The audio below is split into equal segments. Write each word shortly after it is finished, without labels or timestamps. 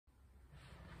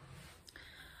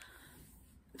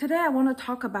Today, I want to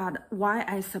talk about why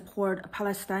I support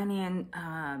Palestinian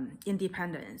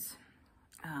independence.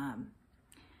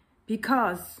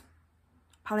 Because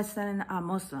Palestinians are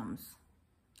Muslims,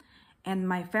 and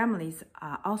my families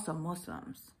are also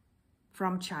Muslims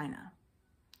from China.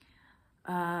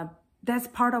 That's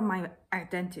part of my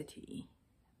identity.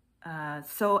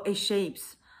 So it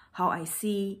shapes how I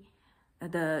see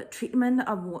the treatment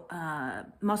of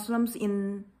Muslims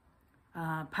in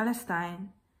Palestine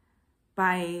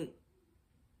by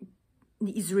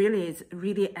the Israelis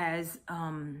really as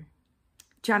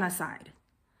genocide.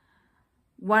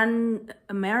 When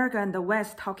America and the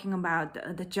West talking about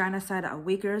the genocide of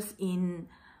Uyghurs in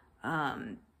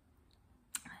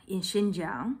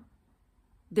Xinjiang,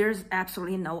 there's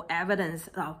absolutely no evidence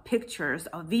of pictures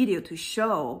or video to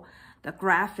show the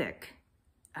graphic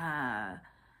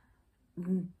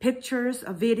pictures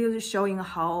or videos showing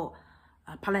how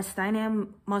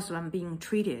Palestinian Muslim being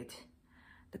treated.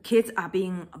 The kids are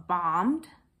being bombed,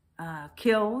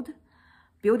 killed,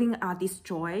 buildings are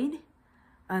destroyed,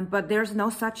 but there's no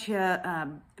such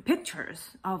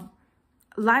pictures of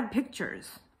live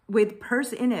pictures with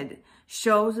person in it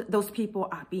shows those people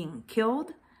are being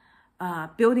killed,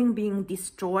 building being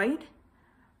destroyed,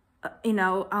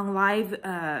 on live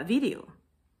video.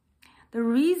 The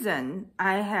reason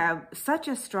I have such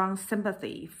a strong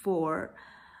sympathy for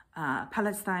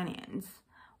Palestinians,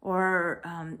 or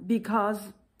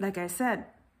because, like I said,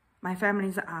 my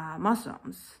families are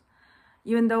Muslims.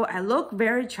 Even though I look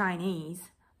very Chinese,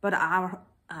 but our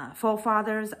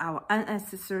forefathers, our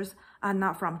ancestors are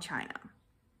not from China.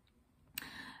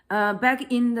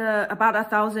 Back in about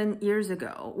 1,000 years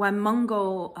ago, when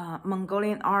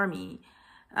Mongolian army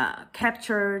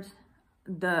captured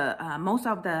most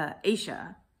of the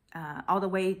Asia, all the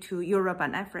way to Europe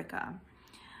and Africa,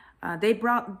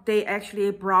 they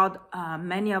actually brought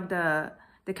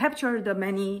they captured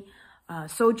many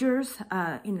soldiers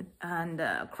and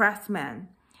craftsmen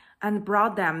and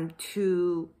brought them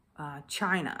to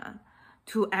China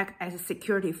to act as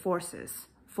security forces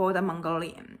for the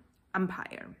Mongolian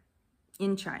Empire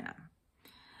in China.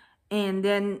 And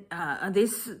then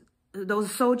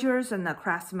those soldiers and the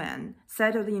craftsmen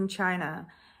settled in China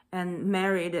and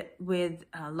married with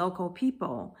local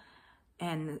people.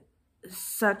 And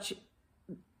such,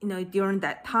 during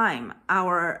that time,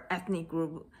 our ethnic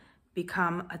group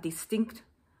become a distinct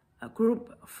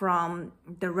group from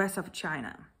the rest of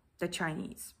China, the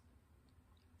Chinese.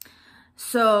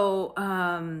 So,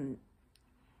 and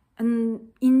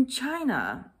in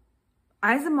China,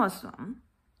 as a Muslim,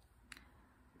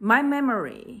 my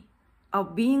memory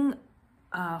of being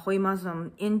a Hui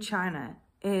Muslim in China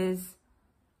is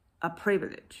a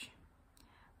privilege.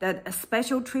 That a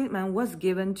special treatment was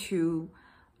given to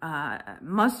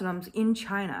Muslims in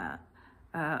China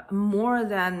more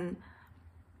than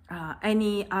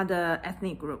any other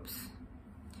ethnic groups.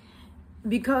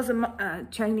 Because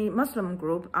Chinese Muslim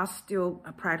group are still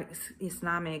practice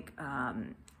Islamic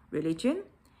religion.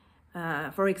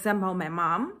 For example, my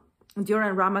mom,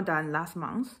 during Ramadan last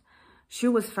month, she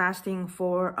was fasting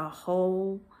for a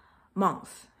whole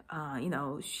month.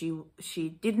 She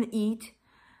didn't eat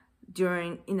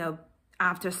during,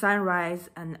 after sunrise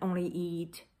and only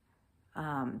eat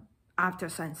after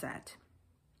sunset.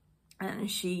 And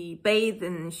she bathed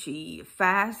and she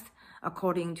fasted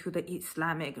according to the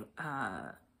Islamic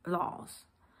laws.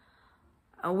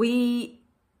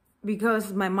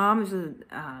 Because my mom is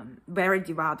a very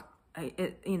devout,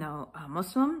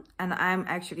 Muslim, and I'm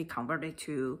actually converted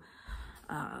to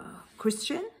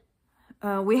Christian.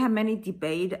 We have many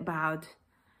debate about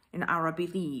our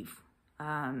belief.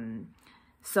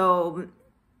 So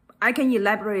I can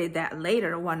elaborate that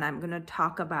later when I'm going to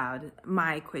talk about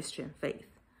my Christian faith.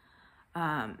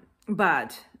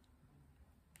 But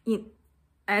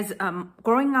as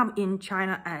growing up in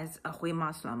China as a Hui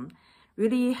Muslim,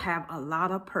 really have a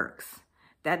lot of perks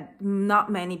that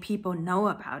not many people know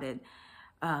about it.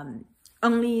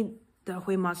 Only the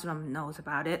Hui Muslim knows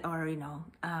about it, or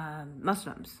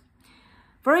Muslims.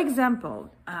 For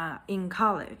example, in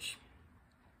college,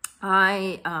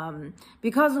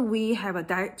 because we have a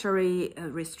dietary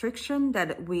restriction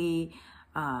that we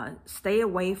stay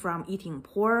away from eating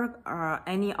pork or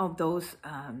any of those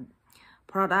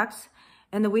products,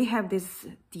 and we have this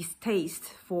distaste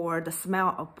for the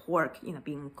smell of pork,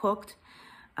 being cooked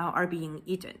or being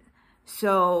eaten.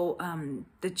 So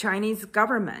the Chinese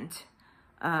government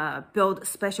built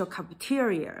special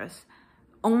cafeterias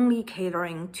only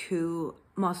catering to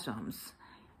Muslims,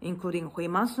 including Hui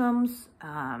Muslims,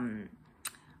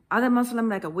 other Muslims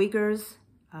like Uyghurs,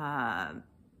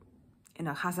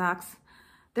 Kazakhs.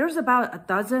 There's about a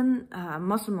dozen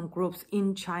Muslim groups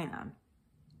in China.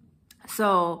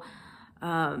 So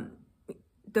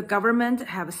the government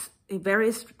has a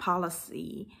various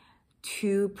policy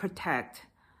to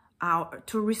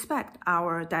respect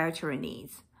our dietary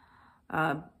needs.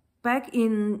 Back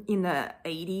in the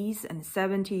 80s and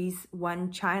 70s,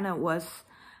 when China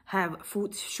have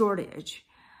food shortage,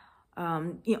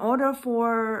 in order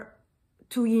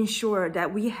to ensure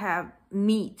that we have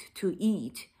meat to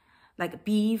eat, like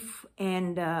beef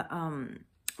and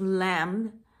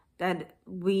lamb that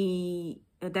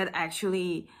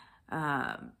actually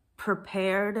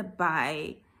prepared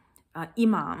by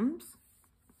imams,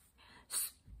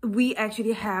 we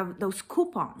actually have those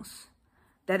coupons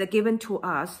that are given to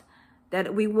us,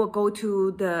 that we will go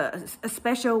to a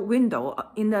special window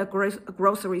in the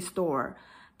grocery store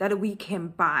that we can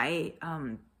buy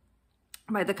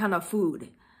the kind of food,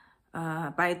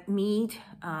 buy meat,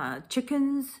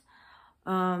 chickens,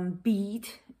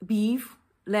 beef,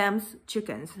 lambs,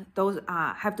 chickens. Those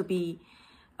have to be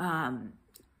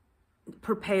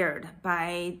prepared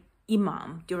by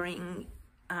imam during,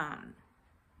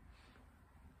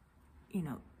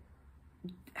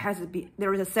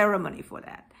 there is a ceremony for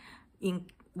that.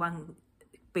 When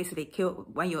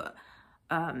you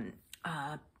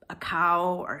a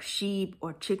cow or sheep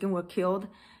or chicken were killed,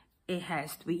 it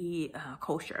has to be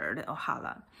kosher or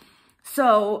halal.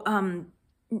 So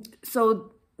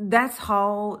so that's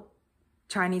how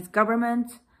Chinese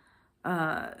government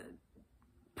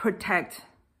protect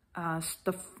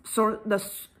the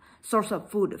source of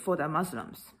food for the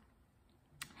Muslims.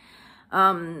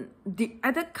 At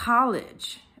the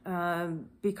college,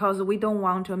 because we don't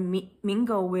want to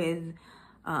mingle with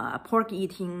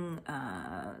pork-eating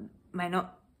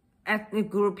ethnic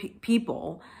group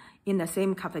people in the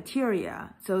same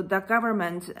cafeteria, so the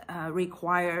government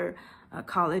require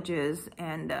colleges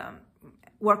and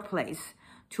workplace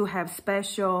to have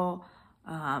special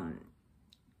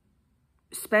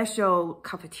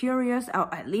cafeterias,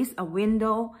 or at least a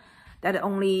window that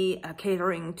only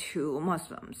catering to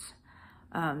Muslims.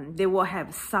 They will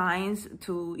have signs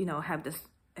to, have the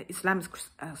Islamic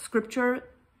scripture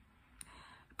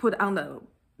put on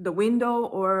the window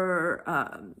or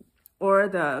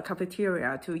the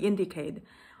cafeteria to indicate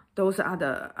those are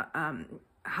the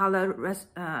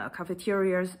halal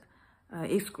cafeterias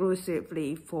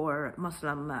exclusively for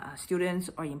Muslim students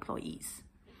or employees.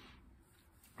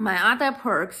 My other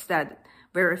perks that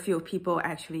very few people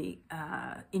actually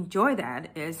enjoy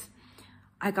that is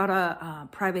I got a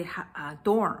private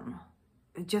dorm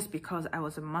just because I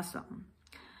was a Muslim.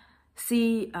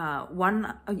 See,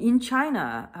 in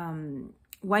China,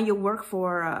 when you work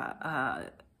for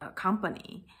a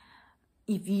company,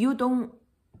 if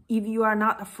you are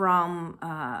not from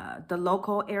the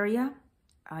local area,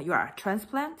 you are a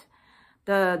transplant,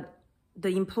 the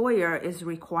employer is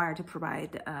required to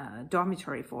provide a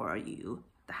dormitory for you,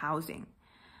 the housing.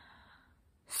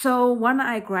 So when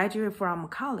I graduated from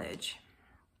college,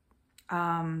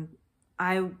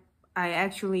 I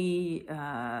actually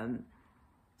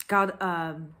got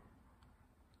a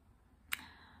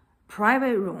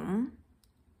private room,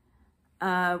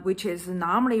 which is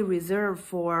normally reserved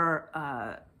for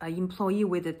an employee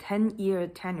with a 10-year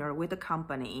tenure with the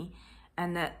company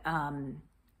and a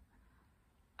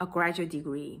graduate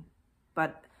degree.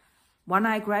 But when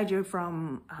I graduated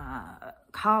from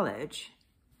college,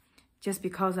 just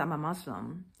because I'm a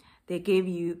Muslim, they gave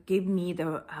me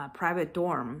the private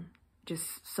dorm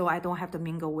just so I don't have to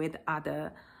mingle with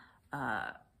other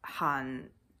Han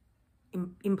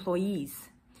employees.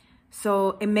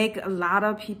 So it makes a lot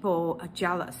of people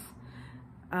jealous.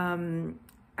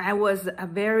 I was a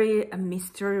very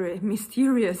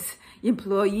mysterious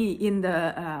employee in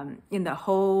the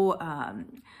whole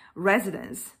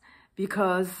residence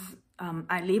because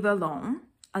I live alone,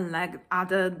 unlike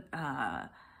other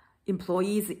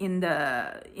employees in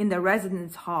the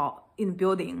residence hall in the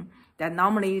building that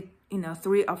normally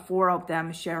 3 or 4 of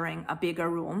them sharing a bigger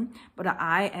room. But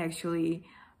I actually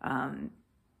I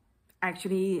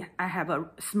have a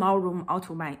small room all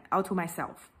to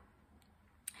myself.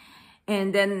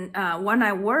 And then when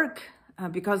I work,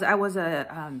 because I was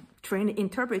a trained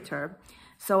interpreter,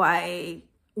 so I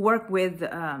work with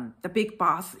the big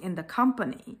boss in the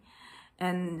company,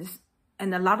 and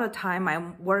a lot of time my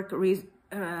work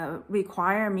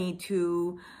require me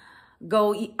to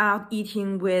go out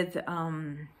eating with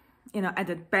at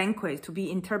the banquet to be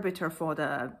interpreter for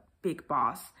the big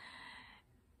boss.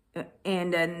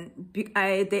 And then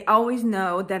they always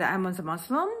know that I'm a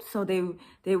Muslim, so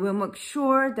they will make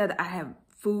sure that I have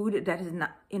food that is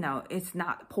not, it's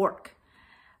not pork.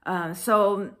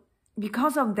 So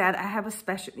because of that, I have a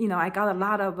special, I got a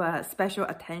lot of special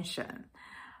attention.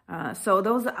 So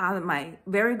those are my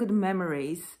very good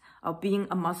memories of being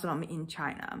a Muslim in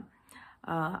China.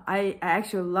 I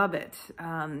actually love it.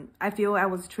 I feel I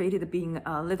was treated being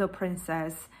a little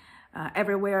princess.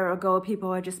 Everywhere I go,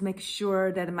 people just make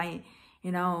sure that my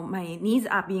needs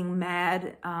are being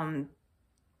met.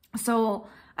 So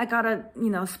I got a,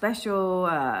 special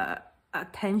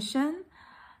attention.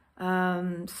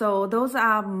 So those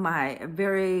are my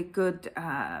very good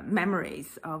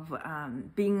memories of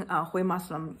being a Hui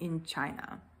Muslim in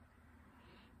China.